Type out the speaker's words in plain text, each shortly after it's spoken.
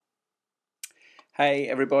Hey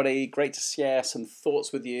everybody, great to share some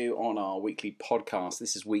thoughts with you on our weekly podcast.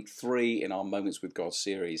 This is week 3 in our Moments with God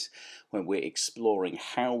series, when we're exploring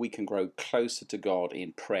how we can grow closer to God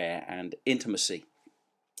in prayer and intimacy.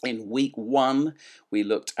 In week 1, we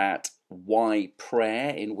looked at why prayer.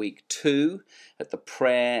 In week 2, at the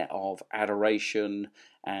prayer of adoration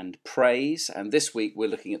and praise. And this week, we're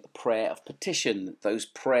looking at the prayer of petition. Those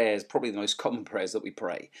prayers, probably the most common prayers that we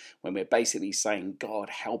pray, when we're basically saying, God,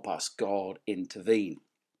 help us, God, intervene.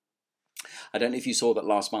 I don't know if you saw that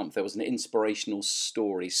last month there was an inspirational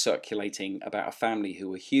story circulating about a family who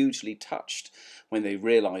were hugely touched when they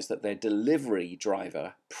realised that their delivery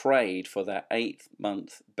driver prayed for their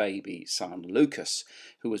 8-month baby son, Lucas,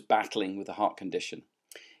 who was battling with a heart condition.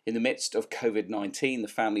 In the midst of COVID-19, the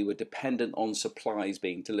family were dependent on supplies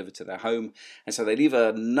being delivered to their home, and so they leave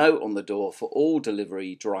a note on the door for all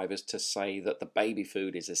delivery drivers to say that the baby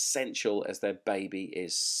food is essential as their baby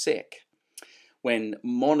is sick. When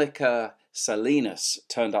Monica Salinas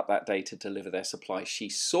turned up that day to deliver their supplies, she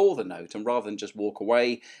saw the note, and rather than just walk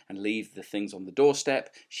away and leave the things on the doorstep,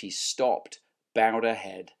 she stopped, bowed her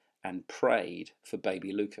head, and prayed for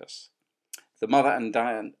baby Lucas. The mother and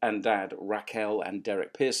dad, Raquel and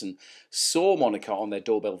Derek Pearson, saw Monica on their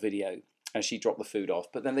doorbell video as she dropped the food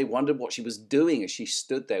off, but then they wondered what she was doing as she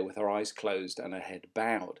stood there with her eyes closed and her head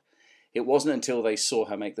bowed. It wasn't until they saw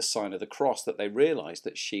her make the sign of the cross that they realised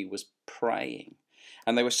that she was praying.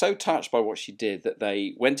 And they were so touched by what she did that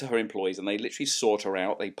they went to her employees and they literally sought her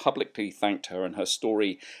out. They publicly thanked her, and her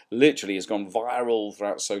story literally has gone viral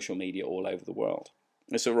throughout social media all over the world.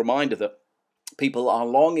 It's a reminder that people are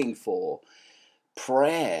longing for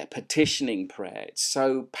prayer, petitioning prayer. It's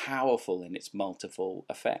so powerful in its multiple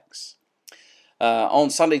effects. On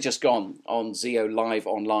Sunday just gone, on Zio Live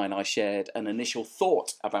Online, I shared an initial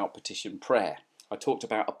thought about petition prayer. I talked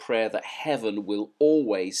about a prayer that heaven will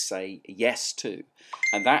always say yes to.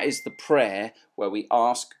 And that is the prayer where we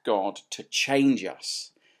ask God to change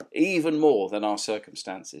us even more than our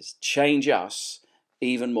circumstances. Change us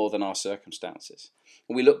even more than our circumstances.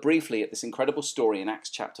 And we look briefly at this incredible story in Acts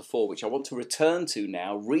chapter 4, which I want to return to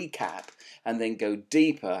now, recap, and then go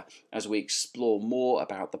deeper as we explore more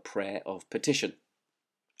about the prayer of petition.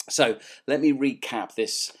 So let me recap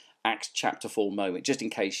this Acts chapter 4 moment, just in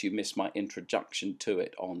case you missed my introduction to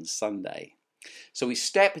it on Sunday. So we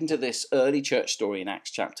step into this early church story in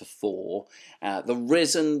Acts chapter 4. The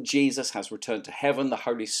risen Jesus has returned to heaven. The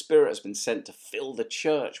Holy Spirit has been sent to fill the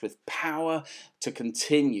church with power to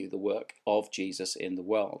continue the work of Jesus in the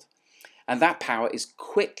world. And that power is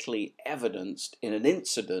quickly evidenced in an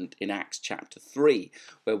incident in Acts chapter 3,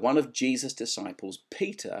 where one of Jesus' disciples,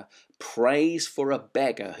 Peter, prays for a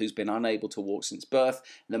beggar who's been unable to walk since birth.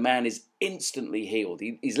 And the man is instantly healed.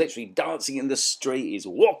 He's literally dancing in the street. He's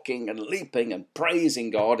walking and leaping and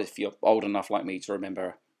praising God, if you're old enough like me to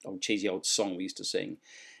remember a cheesy old song we used to sing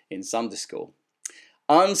in Sunday school.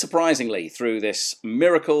 Unsurprisingly, through this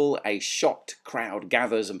miracle, a shocked crowd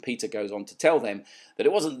gathers, and Peter goes on to tell them that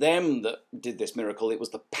it wasn't them that did this miracle, it was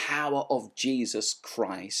the power of Jesus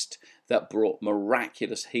Christ that brought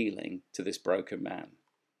miraculous healing to this broken man.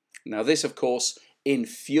 Now this, of course,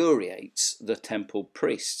 infuriates the temple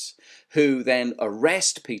priests, who then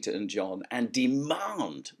arrest Peter and John and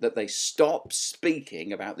demand that they stop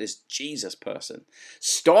speaking about this Jesus person.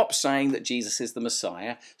 Stop saying that Jesus is the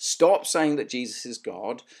Messiah. Stop saying that Jesus is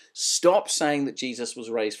God. Stop saying that Jesus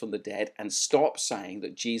was raised from the dead. And stop saying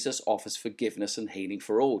that Jesus offers forgiveness and healing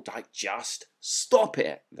for all. Like, just stop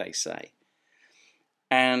it, they say.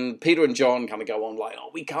 And Peter and John kind of go on like,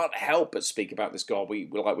 we can't help but speak about this God. We're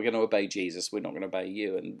going to obey Jesus. We're not going to obey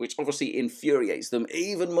you. And which obviously infuriates them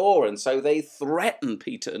even more. And so they threaten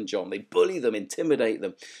Peter and John. They bully them, intimidate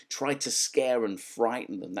them, try to scare and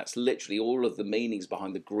frighten them. That's literally all of the meanings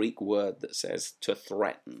behind the Greek word that says to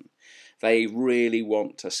threaten. They really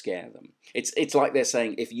want to scare them. It's like they're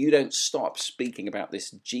saying, if you don't stop speaking about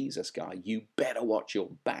this Jesus guy, you better watch your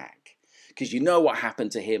back. Because you know what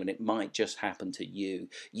happened to him, and it might just happen to you.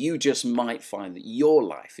 You just might find that your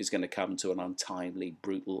life is going to come to an untimely,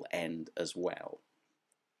 brutal end as well.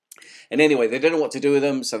 And anyway, they don't know what to do with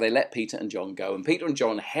them, so they let Peter and John go. And Peter and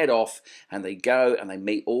John head off, and they go and they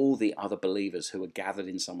meet all the other believers who are gathered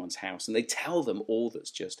in someone's house. And they tell them all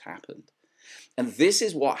that's just happened. And this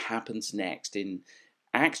is what happens next in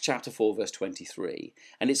Acts chapter 4, verse 23.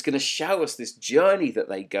 And it's going to show us this journey that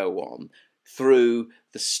they go on through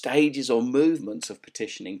the stages or movements of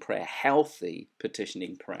petitioning prayer, healthy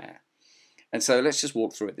petitioning prayer. And so let's just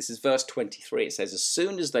walk through it. This is verse 23. It says, as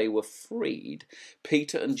soon as they were freed,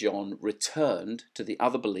 Peter and John returned to the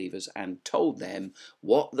other believers and told them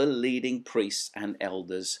what the leading priests and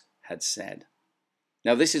elders had said.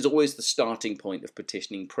 Now, this is always the starting point of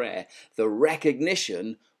petitioning prayer, the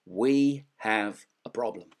recognition we have a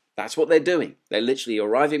problem. That's what they're doing. They're literally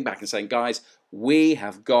arriving back and saying, guys, we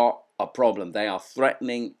have got a problem. They are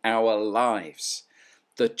threatening our lives.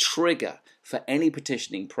 The trigger for any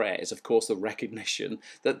petitioning prayer is, of course, the recognition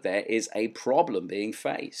that there is a problem being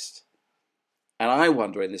faced. And I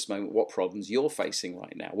wonder in this moment what problems you're facing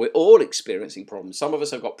right now. We're all experiencing problems. Some of us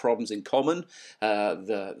have got problems in common.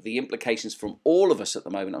 The implications from all of us at the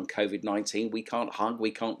moment on COVID-19, we can't hug, we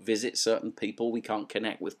can't visit certain people, we can't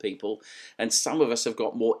connect with people. And some of us have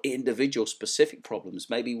got more individual specific problems.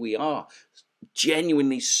 Maybe we are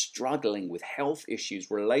genuinely struggling with health issues,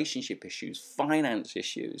 relationship issues, finance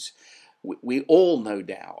issues. We all, no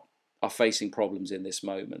doubt, are facing problems in this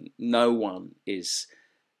moment. No one is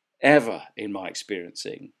ever, in my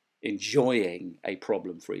experiencing, enjoying a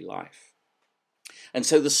problem-free life. And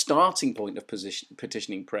so the starting point of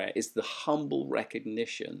petitioning prayer is the humble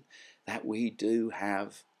recognition that we do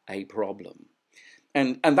have a problem.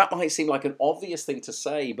 And that might seem like an obvious thing to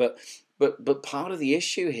say, but part of the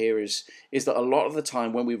issue here is that a lot of the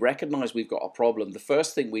time when we recognize we've got a problem, the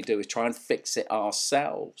first thing we do is try and fix it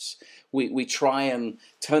ourselves. We try and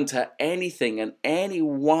turn to anything and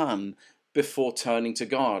anyone before turning to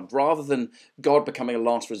God. Rather than God becoming a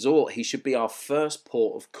last resort, he should be our first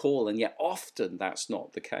port of call. And yet often that's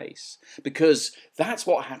not the case, because that's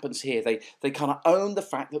what happens here. They kind of own the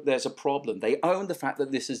fact that there's a problem. They own the fact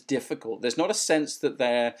that this is difficult. There's not a sense that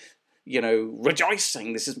they're,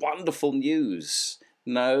 rejoicing. This is wonderful news.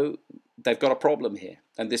 No, they've got a problem here,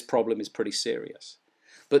 and this problem is pretty serious.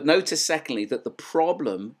 But notice, secondly, that the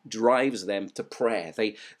problem drives them to prayer.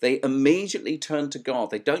 They immediately turn to God.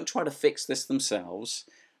 They don't try to fix this themselves,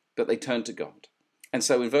 but they turn to God. And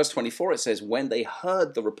so in verse 24 it says, when they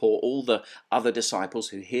heard the report, all the other disciples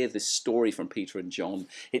who hear this story from Peter and John,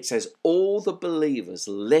 it says, all the believers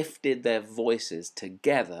lifted their voices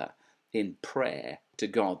together in prayer to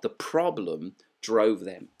God. The problem drove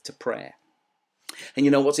them to prayer. And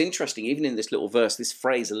what's interesting, even in this little verse, this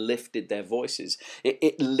phrase, lifted their voices,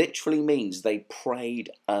 it literally means they prayed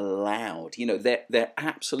aloud. There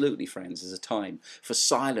absolutely, friends, is a time for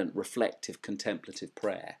silent, reflective, contemplative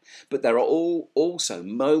prayer. But there are also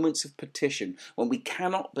moments of petition when we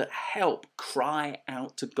cannot but help cry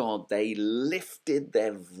out to God. They lifted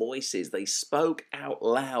their voices. They spoke out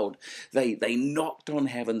loud. They knocked on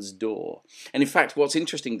heaven's door. And in fact, what's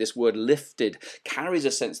interesting, this word lifted carries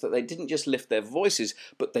a sense that they didn't just lift their voices,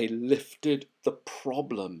 but they lifted the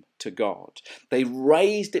problem to God. They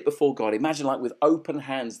raised it before God. Imagine, like with open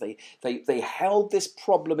hands, they held this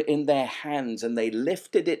problem in their hands and they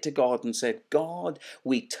lifted it to God and said, God,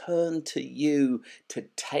 we turn to you to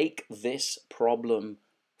take this problem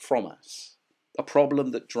from us. A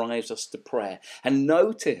problem that drives us to prayer. And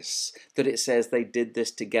notice that it says they did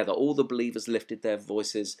this together. All the believers lifted their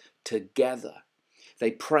voices together. They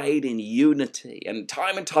prayed in unity, and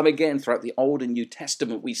time again throughout the Old and New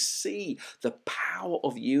Testament we see the power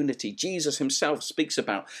of unity. Jesus himself speaks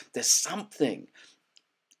about there's something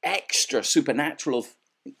extra supernatural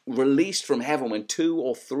released from heaven when 2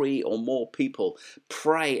 or 3 or more people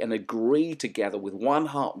pray and agree together with one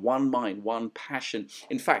heart, one mind, one passion.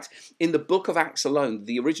 In fact, in the book of Acts alone,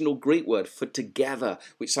 the original Greek word for together,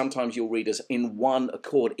 which sometimes you'll read as in one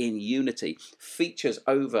accord, in unity, features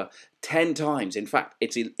over 10 times. In fact,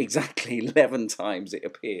 it's exactly 11 times it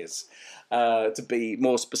appears, to be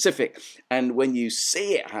more specific. And when you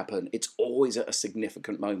see it happen, it's always at a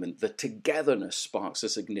significant moment. The togetherness sparks a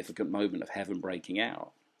significant moment of heaven breaking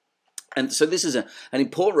out. And so this is an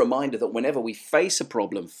important reminder that whenever we face a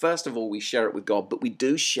problem, first of all, we share it with God, but we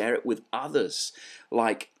do share it with others.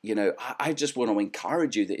 Like, I just want to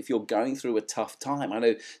encourage you that if you're going through a tough time, I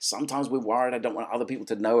know sometimes we're worried, I don't want other people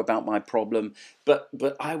to know about my problem, but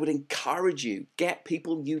I would encourage you, get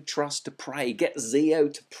people you trust to pray, get Zio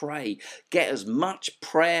to pray, get as much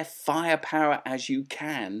prayer firepower as you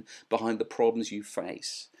can behind the problems you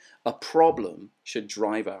face. A problem should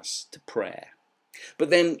drive us to prayer. But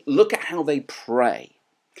then look at how they pray.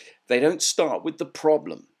 They don't start with the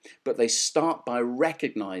problem, but they start by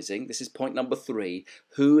recognizing, this is point number 3,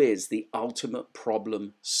 who is the ultimate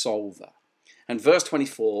problem solver. And verse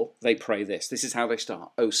 24, they pray this. This is how they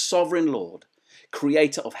start. O sovereign Lord,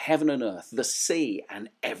 creator of heaven and earth, the sea and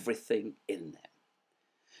everything in them.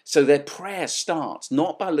 So their prayer starts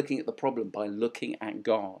not by looking at the problem, by looking at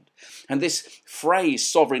God. And this phrase,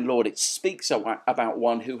 sovereign Lord, it speaks about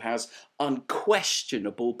one who has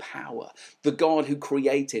unquestionable power, the God who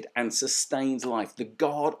created and sustains life, the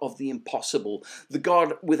God of the impossible, the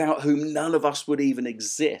God without whom none of us would even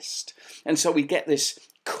exist. And so we get this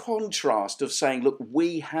contrast of saying, look,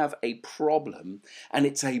 we have a problem and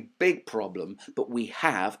it's a big problem, but we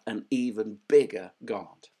have an even bigger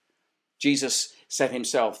God. Jesus said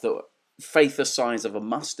himself that faith the size of a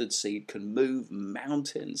mustard seed can move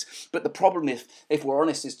mountains. But the problem, if we're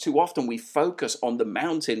honest, is too often we focus on the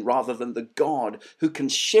mountain rather than the God who can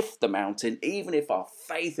shift the mountain, even if our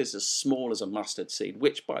faith is as small as a mustard seed,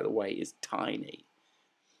 which, by the way, is tiny.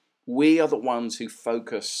 We are the ones who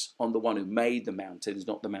focus on the one who made the mountains,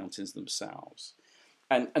 not the mountains themselves.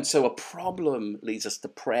 And so a problem leads us to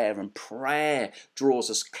prayer, and prayer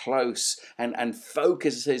draws us close and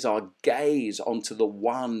focuses our gaze onto the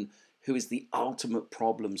one who is the ultimate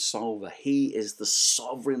problem solver. He is the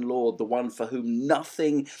sovereign Lord, the one for whom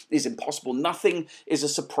nothing is impossible. Nothing is a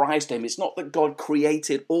surprise to him. It's not that God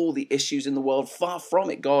created all the issues in the world. Far from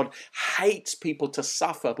it. God hates people to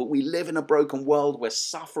suffer, but we live in a broken world where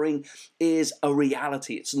suffering is a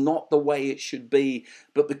reality. It's not the way it should be,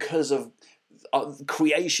 but because of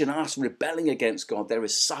creation, us rebelling against God, there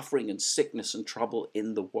is suffering and sickness and trouble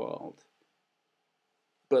in the world.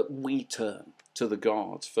 But we turn to the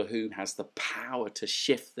God for whom has the power to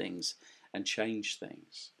shift things and change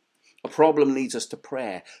things. A problem leads us to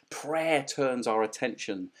prayer. Prayer turns our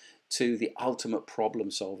attention to the ultimate problem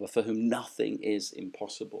solver for whom nothing is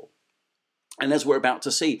impossible. And as we're about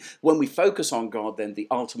to see, when we focus on God, then the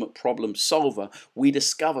ultimate problem solver, we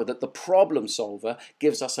discover that the problem solver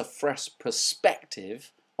gives us a fresh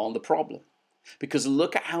perspective on the problem. Because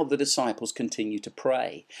look at how the disciples continue to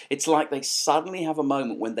pray. It's like they suddenly have a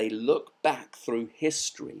moment when they look back through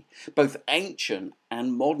history, both ancient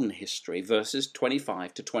and modern history, verses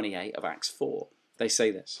 25 to 28 of Acts 4. They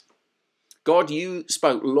say this: God, you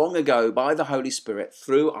spoke long ago by the Holy Spirit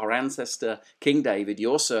through our ancestor King David,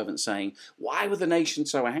 your servant, saying, why were the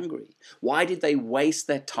nations so angry? Why did they waste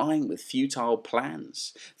their time with futile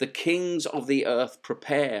plans? The kings of the earth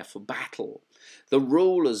prepare for battle. The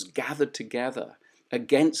rulers gathered together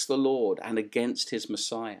against the Lord and against his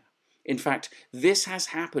Messiah. In fact, this has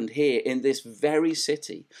happened here in this very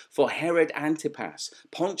city. For Herod Antipas,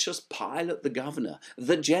 Pontius Pilate the governor,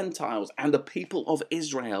 the Gentiles and the people of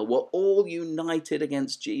Israel were all united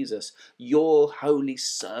against Jesus, your holy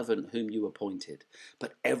servant whom you appointed.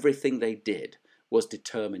 But everything they did was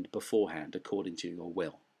determined beforehand according to your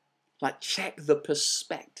will. Like, check the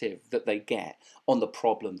perspective that they get on the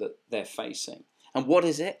problem that they're facing. And what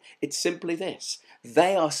is it? It's simply this.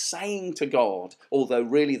 They are saying to God, although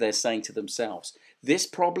really they're saying to themselves, this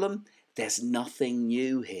problem, there's nothing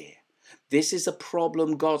new here. This is a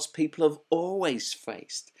problem God's people have always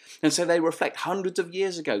faced. And so they reflect hundreds of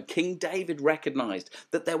years ago. King David recognized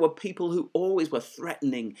that there were people who always were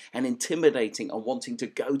threatening and intimidating and wanting to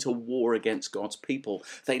go to war against God's people.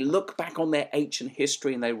 They look back on their ancient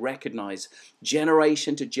history and they recognize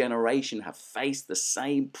generation to generation have faced the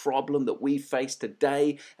same problem that we face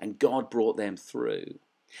today, and God brought them through.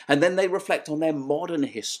 And then they reflect on their modern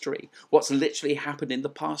history, what's literally happened in the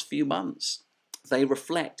past few months. They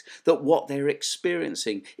reflect that what they're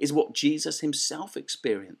experiencing is what Jesus himself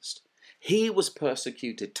experienced. He was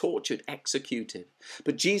persecuted, tortured, executed.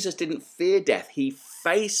 But Jesus didn't fear death. He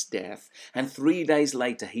faced death, and 3 days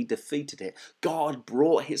later he defeated it. God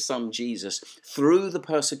brought his son Jesus through the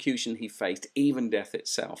persecution he faced, even death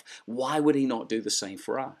itself. Why would he not do the same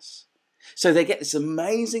for us? So they get this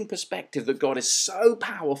amazing perspective that God is so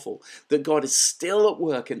powerful, that God is still at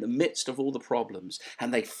work in the midst of all the problems,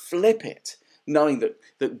 and they flip it, knowing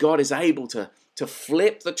that God is able to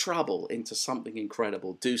flip the trouble into something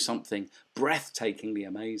incredible, do something breathtakingly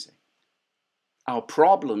amazing. Our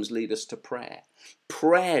problems lead us to prayer.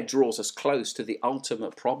 Prayer draws us close to the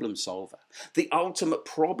ultimate problem solver. The ultimate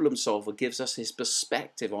problem solver gives us his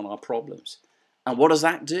perspective on our problems. And what does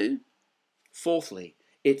that do? Fourthly,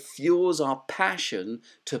 it fuels our passion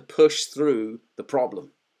to push through the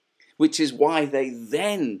problem, which is why they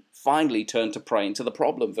then finally turn to praying to the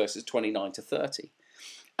problem, verses 29 to 30.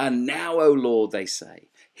 And now, O Lord, they say,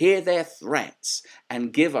 hear their threats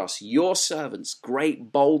and give us, your servants,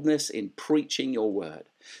 great boldness in preaching your word.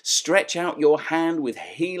 Stretch out your hand with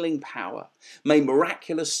healing power. May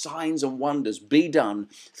miraculous signs and wonders be done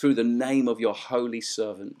through the name of your holy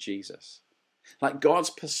servant Jesus. Like, God's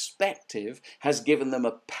perspective has given them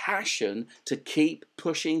a passion to keep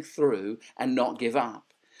pushing through and not give up.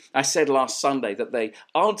 I said last Sunday that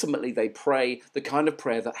they pray the kind of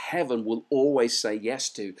prayer that heaven will always say yes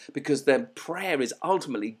to, because their prayer is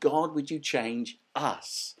ultimately, God, would you change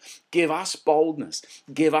us? Give us boldness.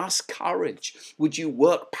 Give us courage. Would you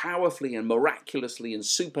work powerfully and miraculously and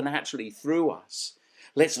supernaturally through us?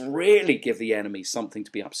 Let's really give the enemy something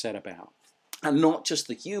to be upset about. And not just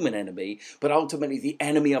the human enemy, but ultimately the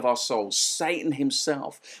enemy of our souls, Satan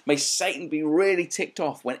himself. May Satan be really ticked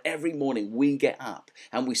off when every morning we get up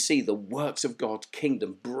and we see the works of God's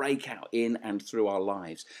kingdom break out in and through our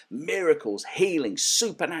lives. Miracles, healing,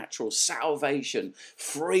 supernatural, salvation,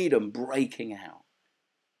 freedom breaking out.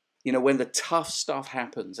 You know, when the tough stuff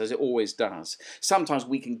happens, as it always does, sometimes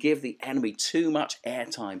we can give the enemy too much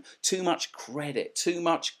airtime, too much credit, too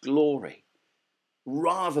much glory,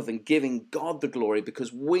 rather than giving God the glory,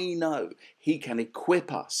 because we know he can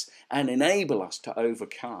equip us and enable us to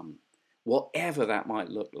overcome whatever that might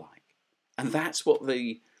look like. And that's what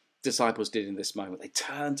the disciples did in this moment. They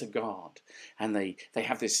turned to God and they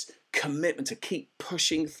have this commitment to keep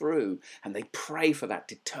pushing through, and they pray for that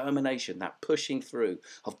determination, that pushing through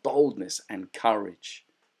of boldness and courage.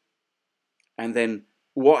 And then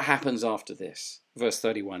what happens after this? Verse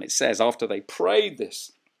 31, it says, after they prayed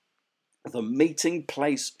this, the meeting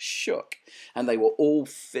place shook, and they were all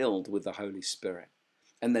filled with the Holy Spirit.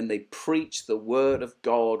 And then they preached the word of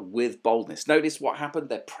God with boldness. Notice what happened.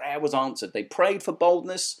 Their prayer was answered. They prayed for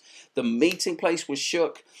boldness. The meeting place was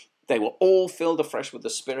shook. They were all filled afresh with the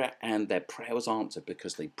Spirit, and their prayer was answered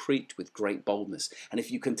because they preached with great boldness. And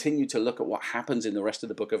if you continue to look at what happens in the rest of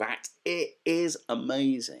the book of Acts, it is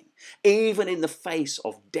amazing. Even in the face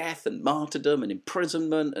of death and martyrdom and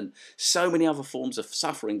imprisonment and so many other forms of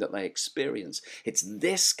suffering that they experience, it's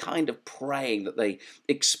this kind of praying that they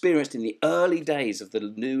experienced in the early days of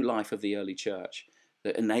the new life of the early church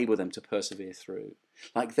that enable them to persevere through.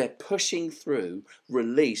 Like their pushing through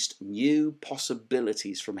released new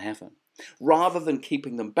possibilities from heaven. Rather than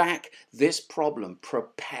keeping them back, this problem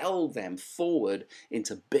propelled them forward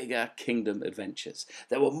into bigger kingdom adventures.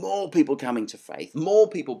 There were more people coming to faith, more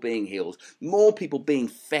people being healed, more people being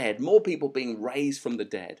fed, more people being raised from the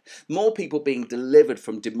dead, more people being delivered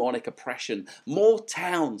from demonic oppression, more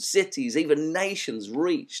towns, cities, even nations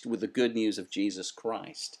reached with the good news of Jesus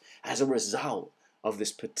Christ as a result of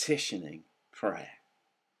this petitioning prayer.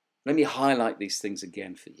 Let me highlight these things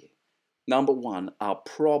again for you. Number one, our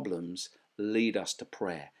problems lead us to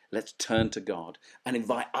prayer. Let's turn to God and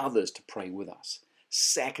invite others to pray with us.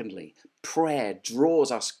 Secondly, prayer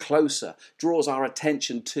draws us closer, draws our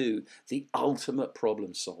attention to the ultimate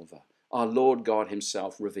problem solver, our Lord God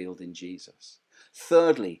himself revealed in Jesus.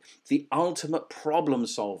 Thirdly, the ultimate problem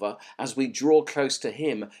solver, as we draw close to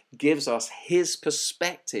him, gives us his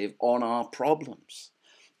perspective on our problems.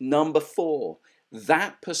 Number four,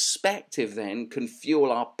 that perspective then can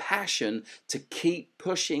fuel our passion to keep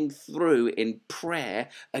pushing through in prayer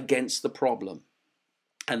against the problem.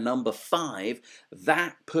 And number five,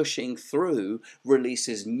 that pushing through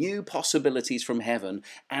releases new possibilities from heaven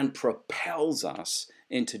and propels us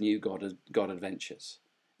into new God adventures.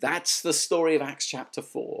 That's the story of Acts chapter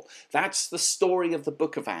 4. That's the story of the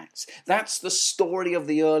book of Acts. That's the story of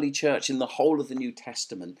the early church in the whole of the New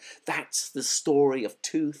Testament. That's the story of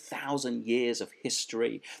 2,000 years of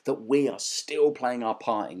history that we are still playing our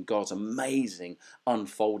part in God's amazing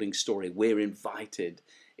unfolding story. We're invited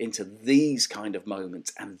into these kind of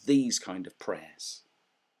moments and these kind of prayers.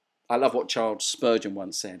 I love what Charles Spurgeon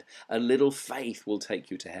once said, "A little faith will take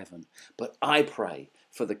you to heaven, but I pray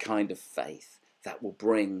for the kind of faith that will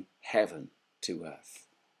bring heaven to earth,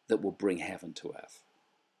 that will bring heaven to earth."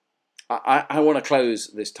 I want to close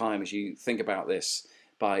this time as you think about this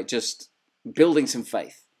by just building some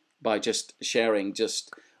faith, by just sharing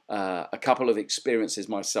a couple of experiences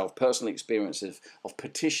myself, personal experiences of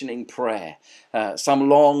petitioning prayer, some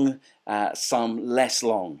long, some less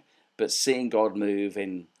long, but seeing God move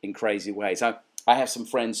in crazy ways. I have some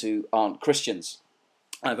friends who aren't Christians.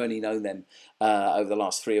 I've only known them over the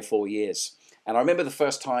last 3 or 4 years. And I remember the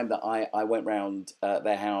first time that I went round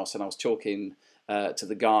their house and I was talking to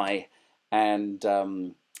the guy, and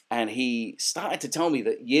he started to tell me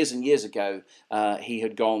that years and years ago he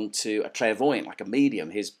had gone to a clairvoyant, like a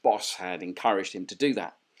medium. His boss had encouraged him to do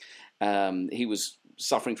that. He was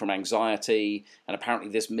suffering from anxiety, and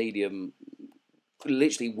apparently this medium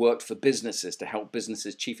literally worked for businesses to help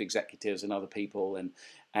businesses, chief executives and other people.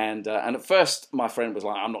 And at first my friend was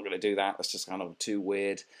like, "I'm not going to do that. That's just kind of too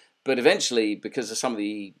weird." But eventually, because of some of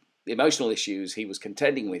the emotional issues he was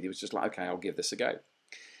contending with, he was just like, "Okay, I'll give this a go."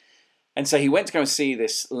 And so he went to go and see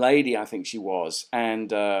this lady, I think she was,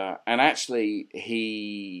 and actually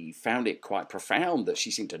he found it quite profound that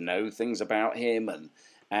she seemed to know things about him,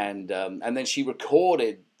 and then she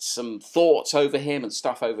recorded some thoughts over him and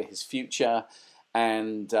stuff over his future,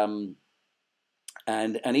 and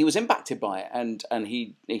he was impacted by it, and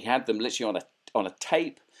he had them literally on a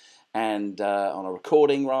tape. And on a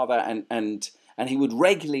recording rather, and he would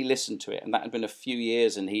regularly listen to it, and that had been a few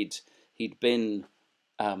years, and he'd been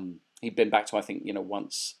He'd been back to, I think,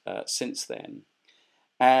 once since then.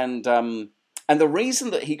 And the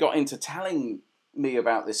reason that he got into telling me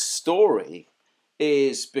about this story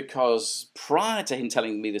is because prior to him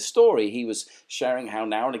telling me the story, he was sharing how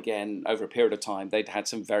now and again, over a period of time, they'd had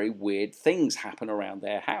some very weird things happen around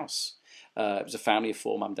their house. It was a family of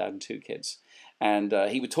 4, mum, dad, and 2 kids. And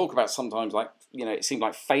he would talk about sometimes, like, it seemed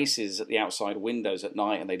like faces at the outside windows at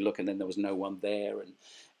night, and they'd look and then there was no one there.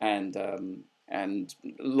 And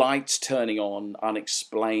lights turning on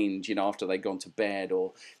unexplained, after they'd gone to bed.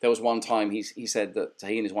 Or there was one time he said that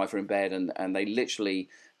he and his wife were in bed and they literally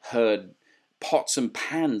heard pots and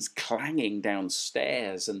pans clanging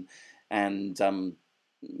downstairs and ran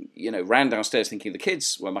downstairs thinking the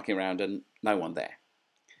kids were mucking around and no one there.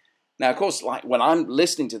 Now, of course, like when I'm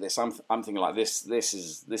listening to this, I'm thinking like this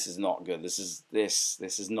is not good. This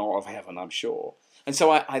is not of heaven, I'm sure. And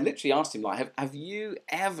so I literally asked him, like, have you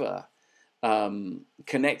ever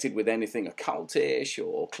connected with anything occultish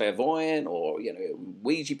or clairvoyant or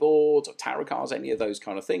Ouija boards or tarot cards, any of those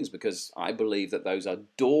kind of things? Because I believe that those are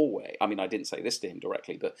doorway. I mean, I didn't say this to him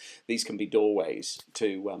directly, but these can be doorways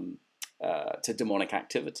to demonic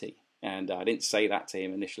activity. And I didn't say that to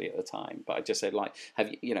him initially at the time, but I just said, like,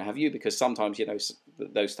 have you? Because sometimes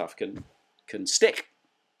those stuff can stick.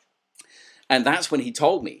 And that's when he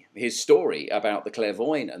told me his story about the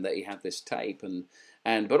clairvoyant and that he had this tape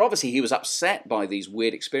but obviously he was upset by these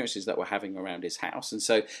weird experiences that were having around his house. And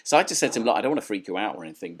so I just said to him, look, I don't want to freak you out or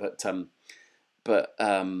anything, but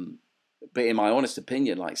in my honest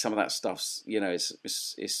opinion, like, some of that stuff's,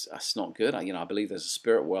 it's not good. I believe there's a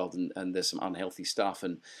spirit world and there's some unhealthy stuff.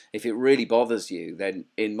 And if it really bothers you, then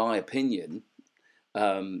in my opinion,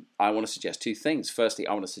 I want to suggest 2 things. Firstly,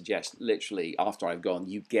 I want to suggest literally after I've gone,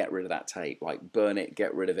 you get rid of that tape, like burn it,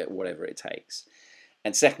 get rid of it, whatever it takes.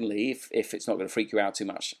 And secondly, if it's not going to freak you out too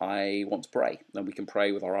much, I want to pray, and we can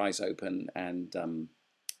pray with our eyes open. And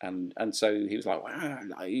so he was like, "Wow,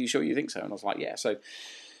 are you sure you think so?" And I was like, "Yeah."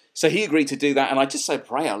 So he agreed to do that, and I just said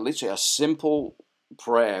prayer, literally a simple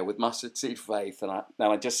prayer with mustard seed faith, and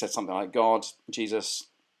I just said something like, "God, Jesus,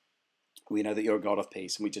 we know that you're a God of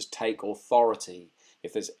peace, and we just take authority.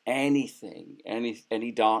 If there's anything,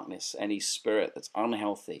 any darkness, any spirit that's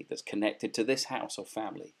unhealthy, that's connected to this house or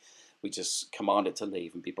family, we just command it to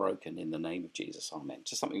leave and be broken in the name of Jesus. Amen."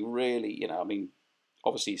 Just something really,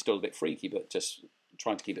 obviously still a bit freaky, but just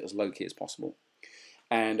trying to keep it as low-key as possible.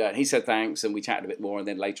 And he said thanks, and we chatted a bit more, and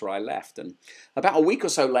then later I left. And about a week or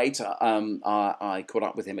so later, I caught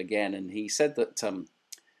up with him again, and he said that, and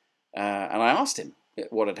I asked him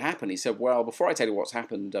what had happened. He said, well, before I tell you what's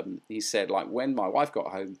happened, he said, like, when my wife got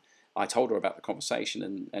home, I told her about the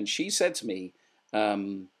conversation, and she said to me,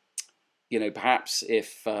 perhaps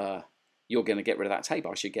if you're going to get rid of that tape,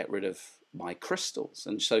 I should get rid of my crystals.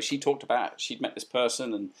 And so she talked about, she'd met this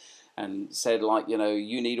person and said, like,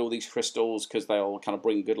 you need all these crystals because they'll kind of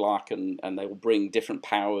bring good luck and they will bring different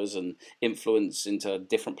powers and influence into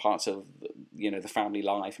different parts of, the family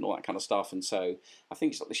life and all that kind of stuff. And so I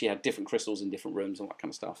think she had different crystals in different rooms and all that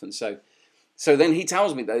kind of stuff. And so then he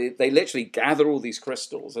tells me they literally gather all these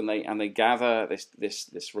crystals and they gather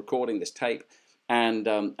this recording, this tape, and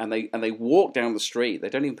they walk down the street. They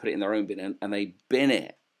don't even put it in their own bin, and they bin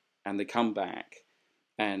it, and they come back,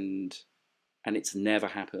 and it's never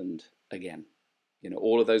happened again.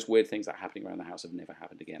 All of those weird things that are happening around the house have never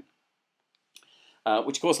happened again.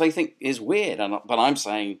 Which, of course, they think is weird. But I'm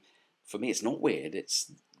saying, for me, it's not weird.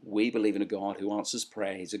 We believe in a God who answers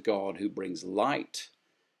prayer. He's a God who brings light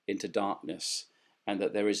into darkness, and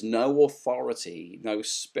that there is no authority, no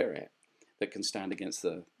spirit that can stand against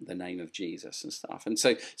the name of Jesus and stuff. And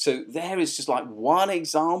so there is just like one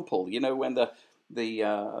example, when the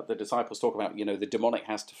disciples talk about, the demonic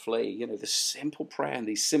has to flee, the simple prayer and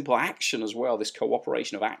the simple action as well, this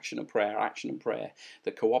cooperation of action and prayer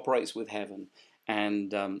that cooperates with heaven,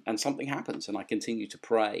 and something happens. And I continue to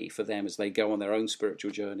pray for them as they go on their own spiritual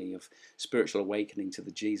journey of spiritual awakening to the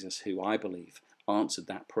Jesus who I believe answered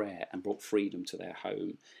that prayer and brought freedom to their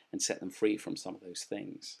home and set them free from some of those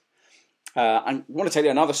things. I want to tell you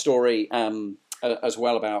another story as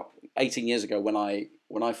well about 18 years ago when I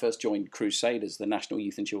first joined Crusaders, the National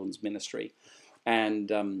Youth and Children's Ministry, and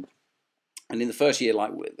in the first year,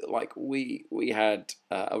 we had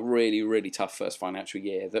a really, really tough first financial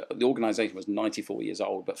year. The organisation was 94 years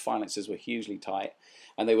old, but finances were hugely tight,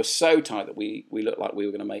 and they were so tight that we looked like we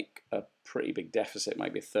were going to make a pretty big deficit,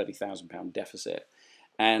 maybe a £30,000 deficit,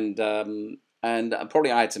 and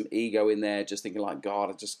probably I had some ego in there, just thinking like,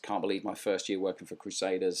 God, I just can't believe my first year working for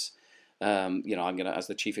Crusaders. I'm gonna, as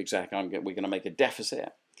the chief exec, we're gonna make a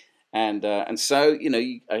deficit. And so,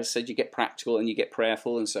 I said you get practical and you get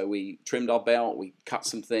prayerful. And so we trimmed our belt, we cut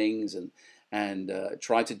some things, and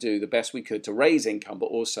tried to do the best we could to raise income, but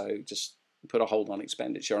also just put a hold on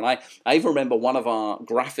expenditure. And I even remember one of our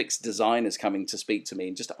graphics designers coming to speak to me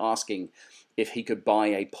and just asking if he could buy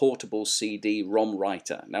a portable CD-ROM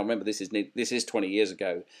writer. Now, remember, this is 20 years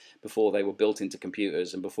ago, before they were built into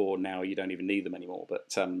computers, and before now you don't even need them anymore.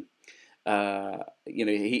 But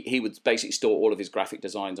he would basically store all of his graphic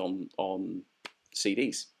designs on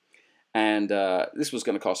CDs, and this was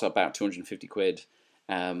going to cost about 250 quid.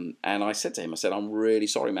 And I said to him, I'm really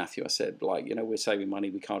sorry, Matthew. I said, we're saving money.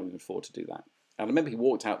 We can't even afford to do that. And I remember he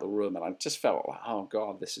walked out the room, and I just felt like, oh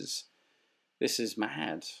God, this is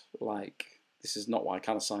mad. This is not what I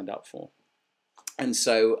kind of signed up for. And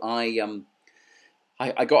so I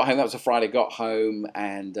got home. That was a Friday. Got home,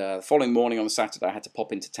 and the following morning on the Saturday, I had to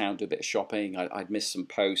pop into town, do a bit of shopping. I'd missed some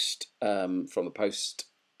post from the post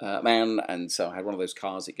man, and so I had one of those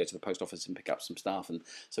cars that go to the post office and pick up some stuff, and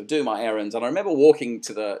so doing my errands. And I remember walking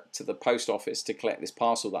to the post office to collect this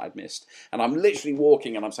parcel that I'd missed, and I'm literally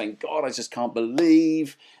walking, and I'm saying, God, I just can't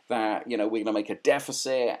believe that we're going to make a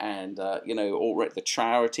deficit, and already the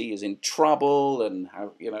charity is in trouble, and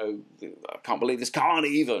how I can't believe this can't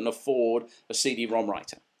even afford a CD-ROM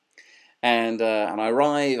writer. And I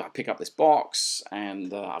arrive, I pick up this box,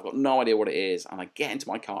 and I've got no idea what it is, and I get into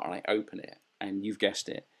my car and I open it, and you've guessed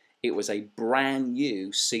it, it was a brand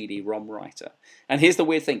new CD-ROM writer. And here's the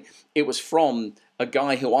weird thing, it was from a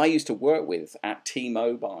guy who I used to work with at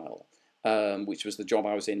T-Mobile, which was the job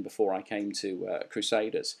I was in before I came to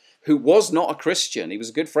Crusaders, who was not a Christian. He was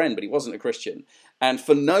a good friend, but he wasn't a Christian. And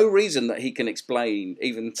for no reason that he can explain,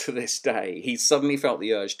 even to this day, he suddenly felt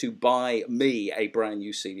the urge to buy me a brand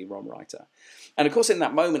new CD-ROM writer. And of course, in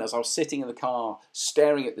that moment, as I was sitting in the car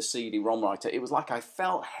staring at the CD-ROM writer, it was like I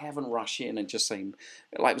felt heaven rush in and just saying,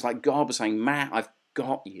 it was like God was saying, Matt, I've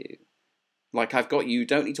got you. I've got you.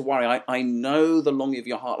 Don't need to worry. I know the longing of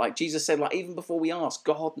your heart. Like Jesus said, even before we ask,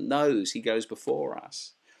 God knows. He goes before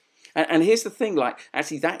us. And here's the thing,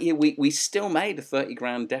 actually that year we still made a 30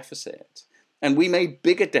 grand deficit. And we made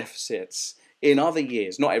bigger deficits in other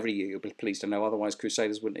years. Not every year, you'll be pleased to know, otherwise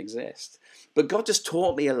Crusaders wouldn't exist. But God just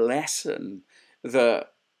taught me a lesson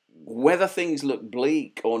that whether things look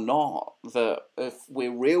bleak or not, that if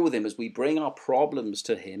we're real with him as we bring our problems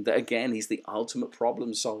to him, that again, he's the ultimate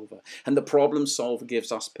problem solver. And the problem solver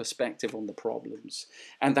gives us perspective on the problems.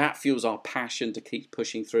 And that fuels our passion to keep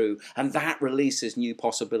pushing through. And that releases new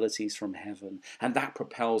possibilities from heaven. And that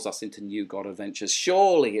propels us into new God adventures.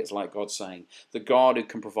 Surely it's like God saying, the God who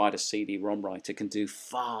can provide a CD-ROM writer can do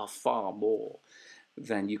far, far more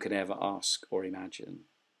than you could ever ask or imagine.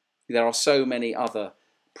 There are so many other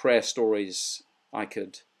prayer stories I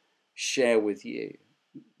could share with you.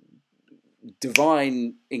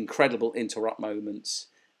 Divine, incredible interrupt moments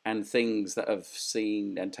and things that have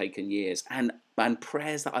seen and taken years. And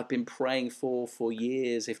prayers that I've been praying for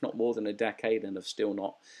years, if not more than a decade, and have still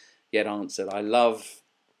not yet answered. I love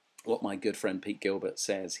what my good friend Pete Gilbert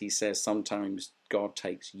says. He says sometimes God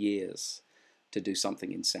takes years to do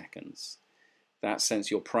something in seconds. That sense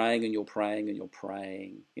you're praying and you're praying and you're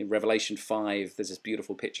praying. In Revelation 5, there's this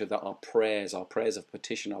beautiful picture that our prayers of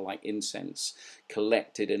petition are like incense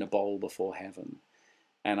collected in a bowl before heaven.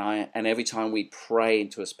 And every time we pray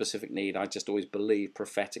into a specific need, I just always believe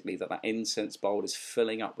prophetically that incense bowl is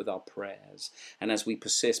filling up with our prayers. And as we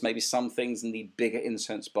persist, maybe some things need bigger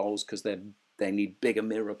incense bowls because they need bigger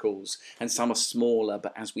miracles, and some are smaller.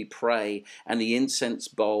 But as we pray and the incense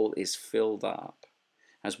bowl is filled up,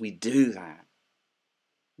 as we do that,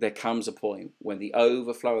 there comes a point when the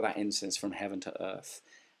overflow of that incense from heaven to earth,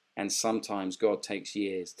 and sometimes God takes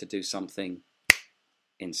years to do something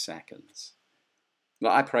in seconds.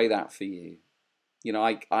 Well, I pray that for you.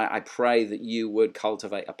 I pray that you would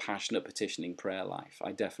cultivate a passionate petitioning prayer life.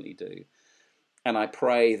 I definitely do. And I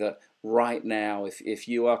pray that right now, if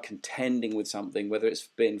you are contending with something, whether it's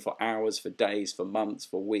been for hours, for days, for months,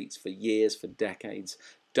 for weeks, for years, for decades,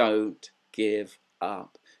 don't give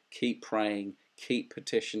up. Keep praying. Keep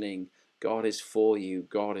petitioning. God is for you.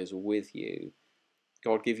 God is with you.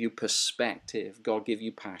 God give you perspective. God give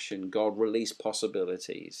you passion. God release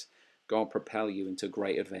possibilities. God propel you into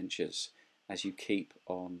great adventures as you keep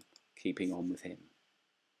on keeping on with him.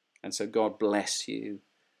 And so God bless you.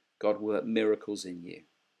 God work miracles in you.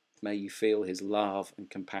 May you feel his love and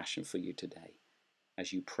compassion for you today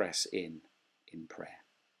as you press in prayer.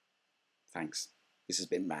 Thanks. This has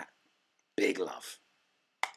been Matt. Big love.